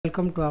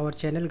Welcome to our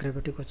channel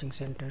Gravity Coaching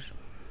Center.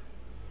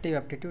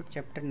 Aptitude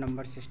chapter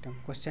number system.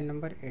 Question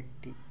number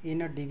 80.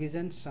 In a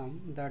division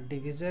sum, the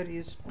divisor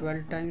is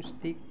 12 times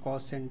the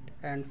quotient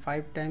and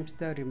 5 times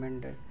the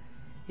remainder.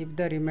 If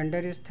the remainder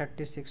is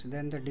 36,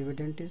 then the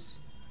dividend is.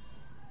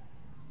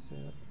 So,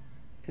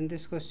 in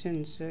this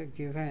question,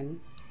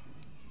 given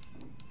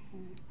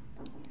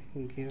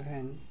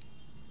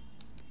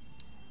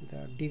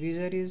the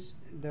divisor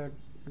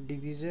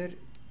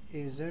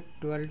is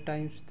 12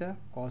 times the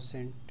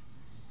quotient.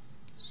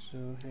 So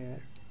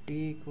here t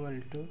equal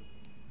to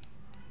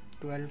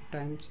 12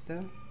 times the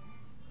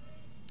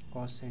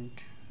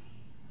quotient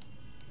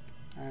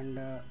and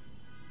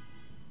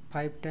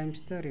 5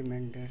 times the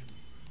remainder.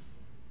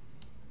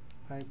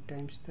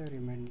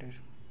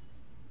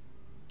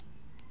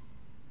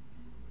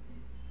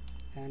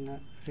 And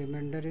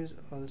remainder is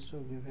also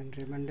given.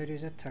 Remainder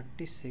is a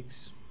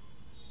 36.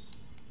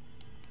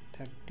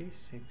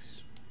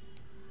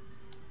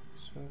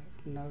 So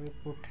now we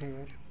put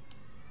here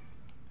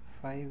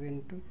 5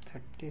 into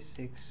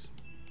 36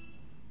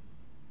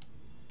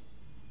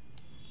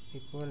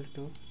 equal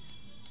to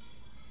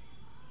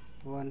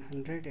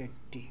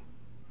 180.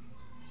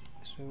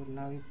 So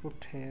now we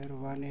put here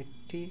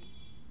 180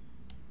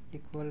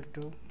 equal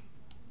to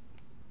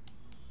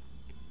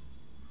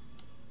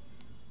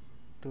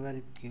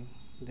 12Q.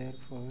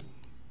 Therefore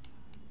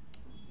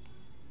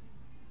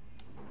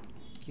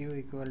Q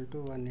equal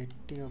to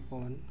 180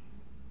 upon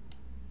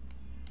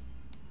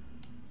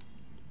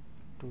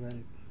 12.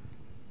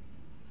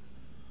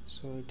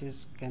 So it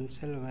is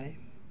cancelled by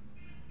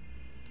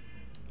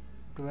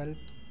 12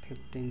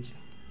 15s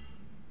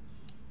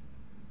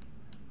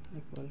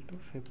equal to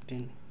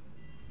 15.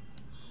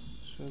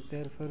 So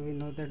therefore we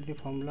know that the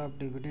formula of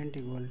dividend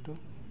equal to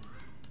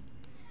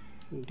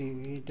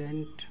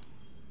dividend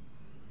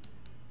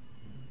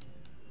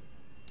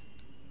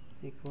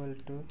equal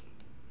to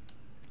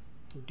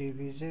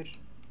divisor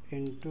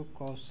into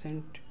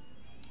quotient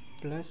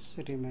plus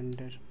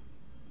remainder.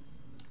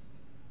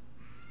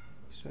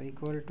 So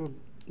equal to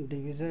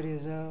divisor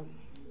is a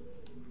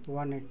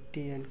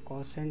 180 and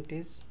quotient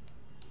is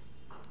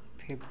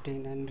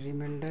 15 and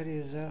remainder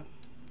is a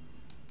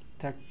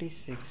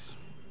 36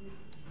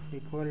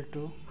 equal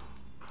to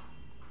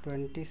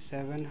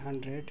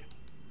 2700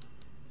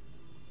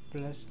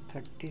 plus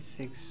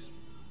 36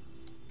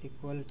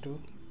 equal to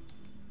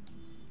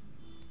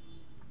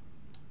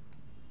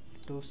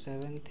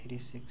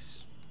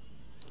 2736.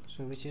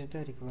 So which is the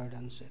required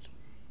answer?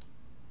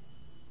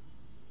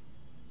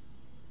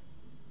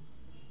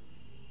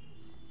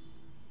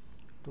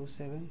 Two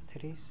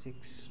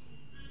 736.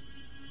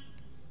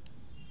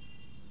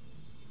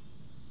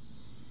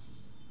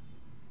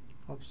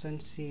 Option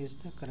C is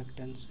the correct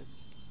answer.